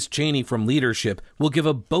 removing Liz Cheney from leadership will give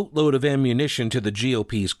a boatload of ammunition to the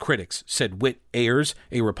GOP's critics, said Whit Ayers,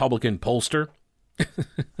 a Republican pollster.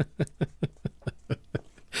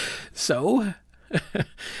 So,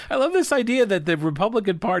 I love this idea that the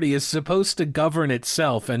Republican Party is supposed to govern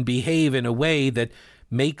itself and behave in a way that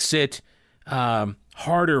makes it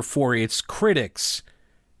harder for its critics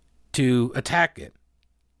to attack it.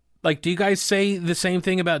 Like, do you guys say the same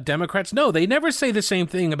thing about Democrats? No, they never say the same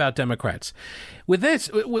thing about Democrats. With this,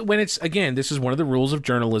 when it's, again, this is one of the rules of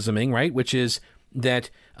journalisming, right? Which is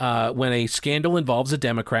that when a scandal involves a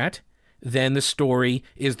Democrat, then the story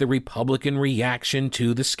is the Republican reaction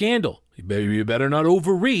to the scandal. You better not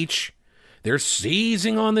overreach. They're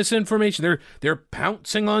seizing on this information. They're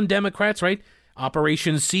pouncing on Democrats, right?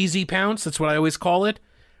 Operation Seizy Pounce, that's what I always call it.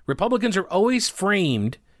 Republicans are always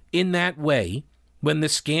framed in that way when the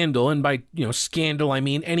scandal, and by scandal I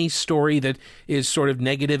mean any story that is sort of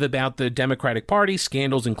negative about the Democratic Party,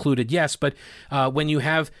 scandals included, yes, but when you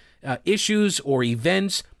have issues or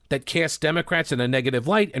events that cast Democrats in a negative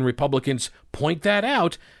light and Republicans point that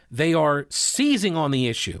out, they are seizing on the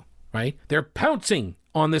issue, right? They're pouncing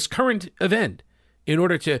on this current event in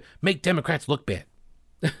order to make Democrats look bad.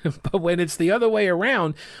 But when it's the other way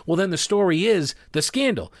around, well, then the story is the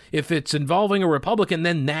scandal. If it's involving a Republican,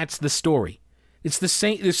 then that's the story. It's the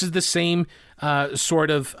same. This is the same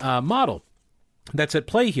sort of model that's at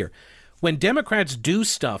play here. when Democrats do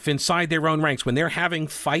stuff inside their own ranks, when they're having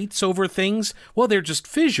fights over things, well, they're just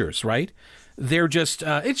fissures, right? They're just,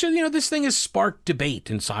 it's just, this thing has sparked debate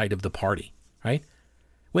inside of the party, right?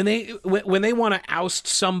 When they want to oust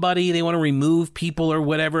somebody, they want to remove people or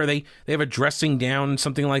whatever, they have a dressing down,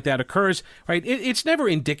 something like that occurs, right? It's never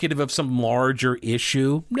indicative of some larger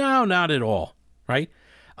issue. No, not at all, right?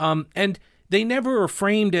 And they never are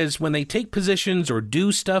framed as, when they take positions or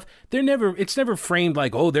do stuff, it's never framed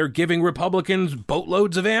like, oh, they're giving Republicans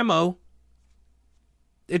boatloads of ammo.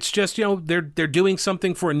 It's just, they're doing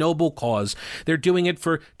something for a noble cause. They're doing it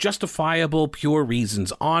for justifiable, pure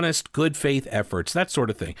reasons, honest, good faith efforts, that sort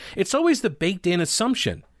of thing. It's always the baked in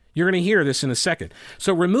assumption. You're going to hear this in a second.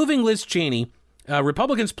 So removing Liz Cheney,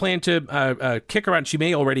 Republicans plan to kick her out. She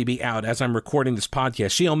may already be out as I'm recording this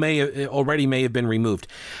podcast. She may have been removed.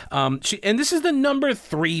 And this is the number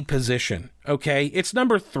 3 position. Okay, it's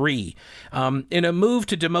number 3 in a move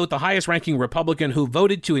to demote the highest-ranking Republican who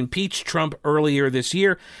voted to impeach Trump earlier this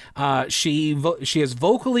year. She has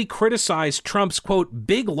vocally criticized Trump's, quote,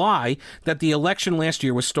 big lie that the election last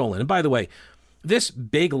year was stolen. And by the way, this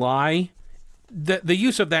big lie, the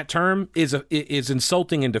use of that term is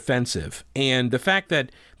insulting and defensive. And the fact that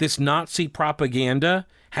this Nazi propaganda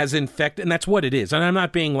has infected, and that's what it is. And I'm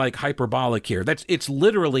not being like hyperbolic here. It's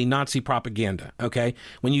literally Nazi propaganda. Okay,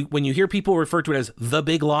 when you hear people refer to it as the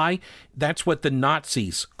big lie, that's what the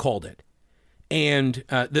Nazis called it. And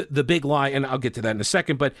the big lie, and I'll get to that in a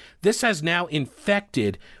second. But this has now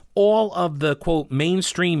infected all of the, quote,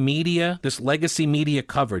 mainstream media, this legacy media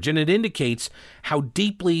coverage, and it indicates how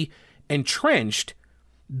deeply entrenched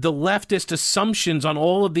the leftist assumptions on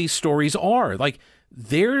all of these stories are. Like,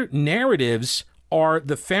 their narratives are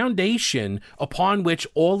the foundation upon which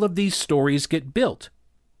all of these stories get built.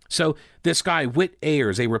 So this guy, Whit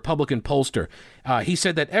Ayers, a Republican pollster, he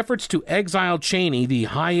said that efforts to exile Cheney, the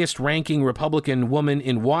highest-ranking Republican woman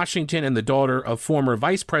in Washington and the daughter of former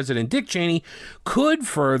Vice President Dick Cheney, could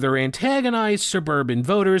further antagonize suburban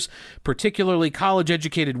voters, particularly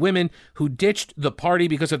college-educated women who ditched the party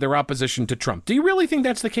because of their opposition to Trump. Do you really think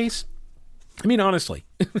that's the case? I mean, honestly,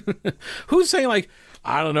 who's saying, like,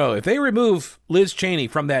 I don't know, if they remove Liz Cheney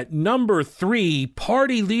from that number 3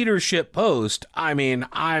 party leadership post, I mean,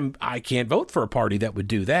 I can't vote for a party that would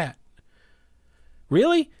do that.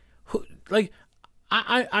 Really? Like,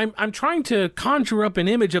 I'm trying to conjure up an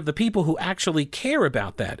image of the people who actually care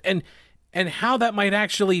about that, and how that might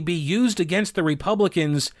actually be used against the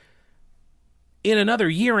Republicans in another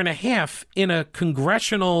year and a half in a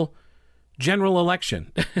congressional general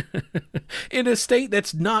election in a state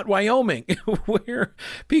that's not Wyoming, where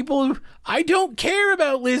people, I don't care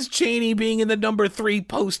about Liz Cheney being in the number 3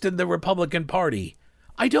 post in the Republican Party.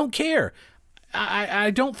 I don't care. I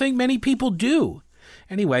don't think many people do.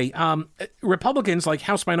 Anyway, Republicans like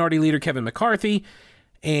House Minority Leader Kevin McCarthy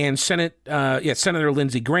and Senator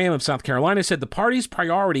Lindsey Graham of South Carolina said the party's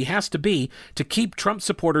priority has to be to keep Trump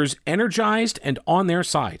supporters energized and on their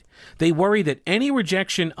side. They worry that any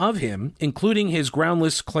rejection of him, including his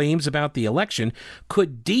groundless claims about the election,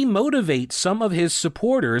 could demotivate some of his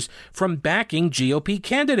supporters from backing GOP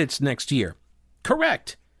candidates next year.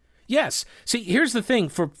 Correct. Yes. See, here's the thing.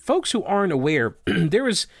 For folks who aren't aware, there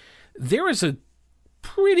is a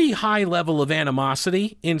pretty high level of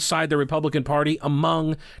animosity inside the Republican Party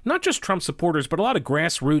among not just Trump supporters, but a lot of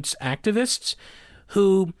grassroots activists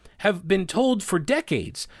who have been told for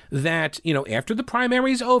decades that, after the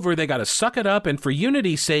primary's over, they got to suck it up, and for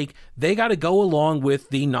unity's sake, they got to go along with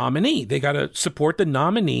the nominee. They got to support the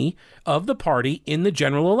nominee of the party in the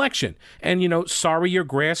general election. And, sorry your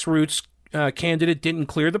grassroots candidate didn't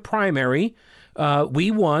clear the primary.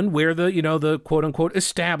 We won. We're the quote unquote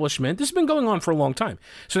establishment. This has been going on for a long time.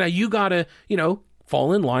 So now you got to,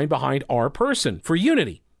 fall in line behind our person for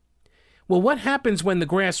unity. Well, what happens when the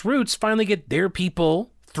grassroots finally get their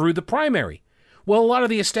people through the primary? Well, a lot of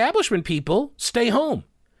the establishment people stay home.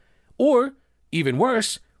 Or, even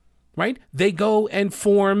worse, right? They go and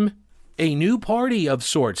form a new party of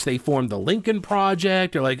sorts. They form the Lincoln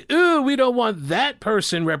Project. They're like, ooh, we don't want that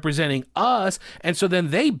person representing us. And so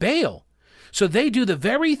then they bail. So they do the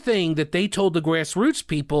very thing that they told the grassroots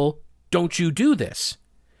people, don't you do this.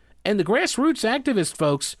 And the grassroots activist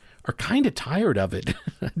folks are kind of tired of it.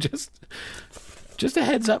 just a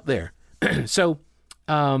heads up there. So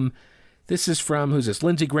this is from, who's this?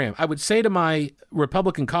 Lindsey Graham. I would say to my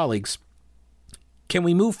Republican colleagues, can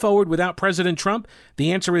we move forward without President Trump?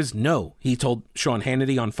 The answer is no, he told Sean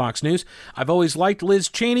Hannity on Fox News. I've always liked Liz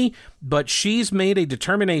Cheney, but she's made a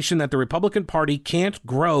determination that the Republican Party can't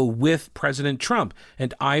grow with President Trump,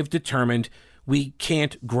 and I've determined we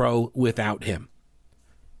can't grow without him.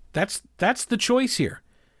 That's the choice here.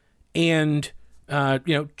 And,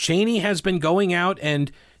 Cheney has been going out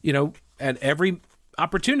and, at every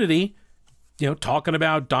opportunity, talking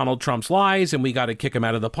about Donald Trump's lies and we got to kick him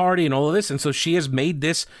out of the party and all of this. And so she has made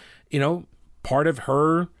this, part of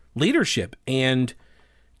her leadership. And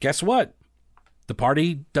guess what? The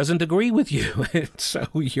party doesn't agree with you. So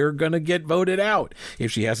you're going to get voted out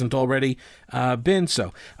if she hasn't already been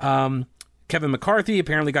so. Kevin McCarthy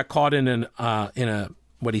apparently got caught in a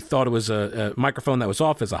what he thought it was a microphone that was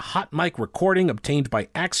off as a hot mic recording obtained by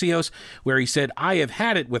Axios, where he said, "I have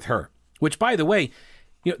had it with her," which, by the way,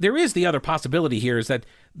 there is the other possibility here is that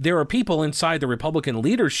there are people inside the Republican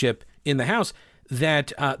leadership in the House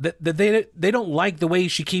that they don't like the way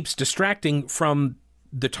she keeps distracting from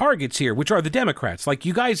the targets here, which are the Democrats. Like,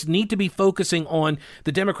 you guys need to be focusing on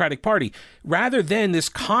the Democratic Party rather than this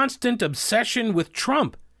constant obsession with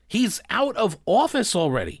Trump. He's out of office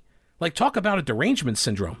already. Like, talk about a derangement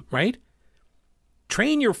syndrome, right?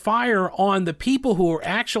 Train your fire on the people who are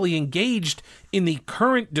actually engaged in the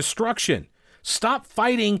current destruction. Stop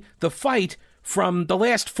fighting the fight from the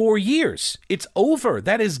last 4 years. It's over.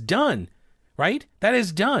 That is done, right? That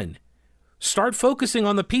is done. Start focusing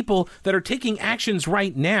on the people that are taking actions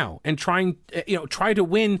right now and try to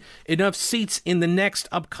win enough seats in the next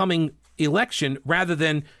upcoming election rather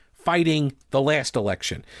than fighting the last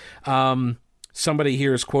election. Somebody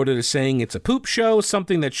here is quoted as saying it's a poop show,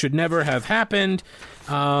 something that should never have happened.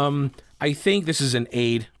 I think this is an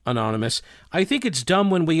aide, anonymous. I think it's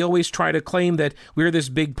dumb when we always try to claim that we're this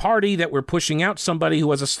big party, that we're pushing out somebody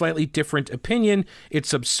who has a slightly different opinion.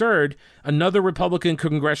 It's absurd. Another Republican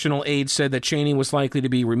congressional aide said that Cheney was likely to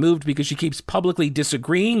be removed because she keeps publicly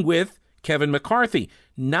disagreeing with Kevin McCarthy,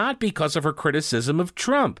 not because of her criticism of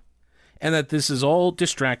Trump, and that this is all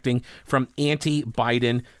distracting from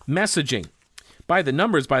anti-Biden messaging. By the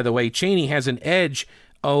numbers, by the way, Cheney has an edge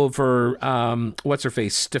over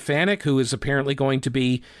what's-her-face, Stefanik, who is apparently going to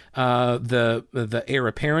be the heir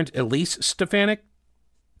apparent, Elise Stefanik.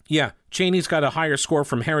 Yeah, Cheney's got a higher score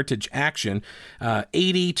from Heritage Action,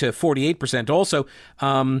 80 to 48%. Also,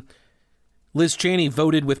 Liz Cheney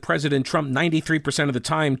voted with President Trump 93% of the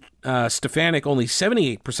time, Stefanik only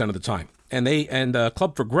 78% of the time. And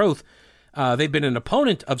Club for Growth, they've been an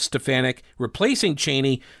opponent of Stefanik replacing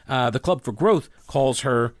Cheney. The Club for Growth calls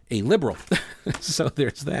her a liberal. So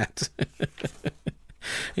there's that.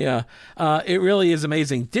 Yeah, it really is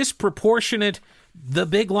amazing. Disproportionate, the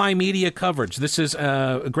big lie media coverage. This is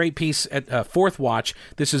a great piece at Fourth Watch.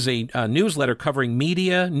 This is a newsletter covering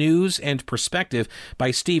media, news, and perspective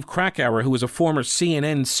by Steve Krakauer, who is a former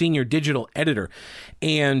CNN senior digital editor.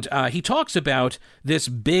 And he talks about this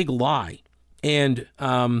big lie. And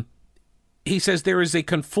he says there is a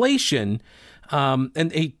conflation,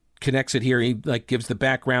 and he connects it here. He gives the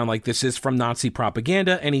background, like this is from Nazi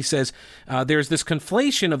propaganda. And he says there's this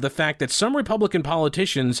conflation of the fact that some Republican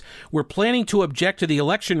politicians were planning to object to the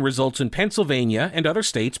election results in Pennsylvania and other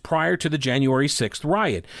states prior to the January 6th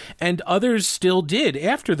riot, and others still did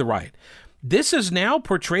after the riot. This is now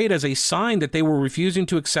portrayed as a sign that they were refusing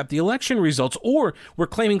to accept the election results or were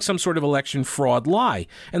claiming some sort of election fraud lie.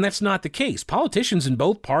 And that's not the case. Politicians in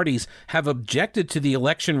both parties have objected to the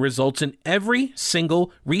election results in every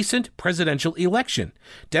single recent presidential election.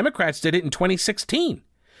 Democrats did it in 2016.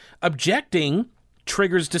 Objecting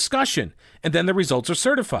triggers discussion, and then the results are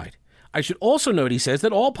certified. I should also note, he says,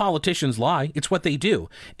 that all politicians lie. It's what they do.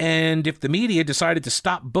 And if the media decided to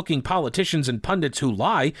stop booking politicians and pundits who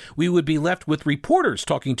lie, we would be left with reporters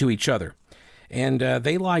talking to each other. And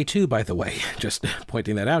they lie too, by the way, just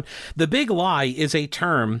pointing that out. The big lie is a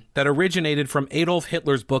term that originated from Adolf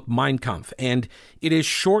Hitler's book Mein Kampf, and it is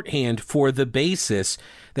shorthand for the basis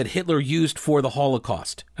that Hitler used for the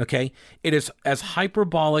Holocaust, okay? It is as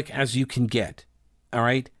hyperbolic as you can get, all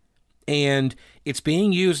right? And it's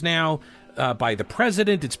being used now by the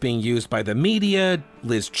president. It's being used by the media.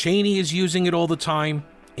 Liz Cheney is using it all the time.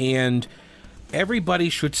 And everybody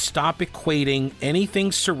should stop equating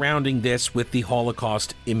anything surrounding this with the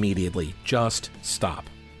Holocaust immediately. Just stop.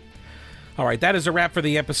 All right, that is a wrap for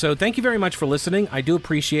the episode. Thank you very much for listening. I do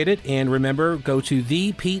appreciate it. And remember, go to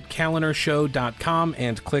thepetekalinershow.com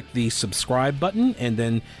and click the subscribe button, and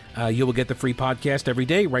then you will get the free podcast every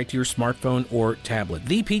day right to your smartphone or tablet.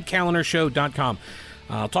 thepetekalinershow.com.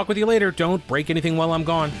 I'll talk with you later. Don't break anything while I'm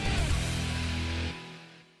gone.